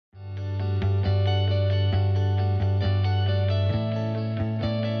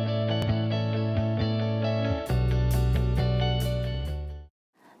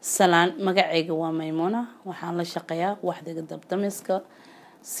salaan magacayga waa Maymuna waxaan la shaqeeyaa waxda dabdamiska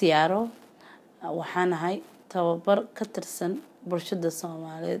siyaaro waxaan ahay tababar ka tirsan bulshada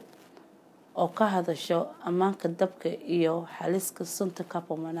Soomaaliyeed oo ka hadasho amaanka dabka iyo xaliska sunta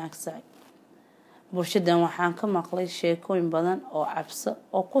Karbon Monoxide bulshadan waxaan ka maqlay sheekooyin badan oo cabso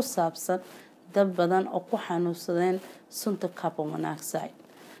oo ku saabsan dad badan oo ku xanuunsadeen sunta Karbon Monoxide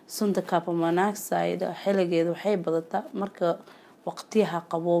sunta Karbon Monoxide xiligeedu waxay badataa marka waqtiyaha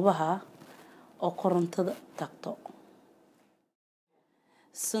qaboobaha oo korontada tagto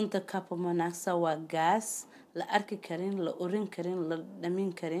sunta Karbon Monoxide waa gaas la arki karin la urin karin la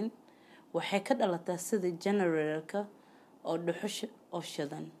dhamin karin waxay ka dhalataa sida generator-ka oo dhuxusha oo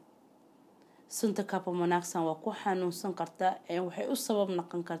shidan sunta Karbon Monoxide waa ku xanuunsan kartaa waxay u sabab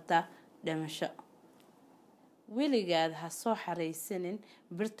noqon kartaa dhimasho weligaad ha soo xareysanin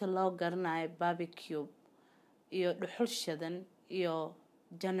birta loo garanayo barbecue iyo dhuxul shidan iyo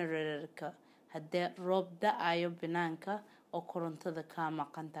generator-ka haddii roob da'ayo banaanka oo korontada ka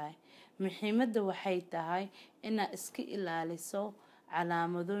maqan tahay muhiimadda waxay tahay inaad iska ilaaliso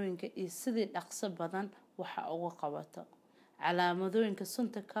calaamadooyinka iyo sidii dhaqso badan waxa uga qabato calaamadooyinka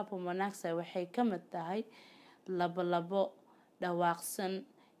sunta Karbon Monoxide waxay ka mid tahay labo dhawaaqsan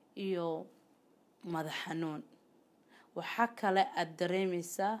iyo madax xanuun waxa kale aad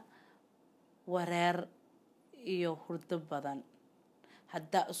dareemaysaa wareer iyo hurdo badan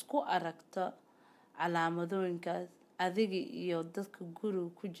hadda isku aragto calaamadooyinkaas adiga iyo dadka guriga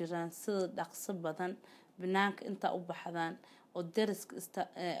ku jiraan sida dhaqso badan banaanka inta u baxdaan oo dariska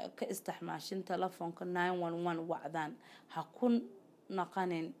ka isticmaashin telefoonka 911 wacdaan ha ku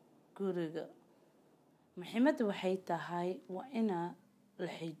naqanin guriga muhiimadda waxay tahay waa ina la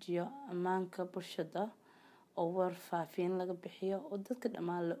xijiyo amaanka bulshada oo war faafin laga bixiyo oo dadka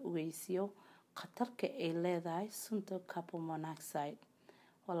dhamaan la ogeysiyo khatarka ay leedahay sunta Karbon Monoxide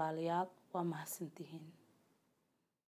walaalayaal waa mahadsantihiin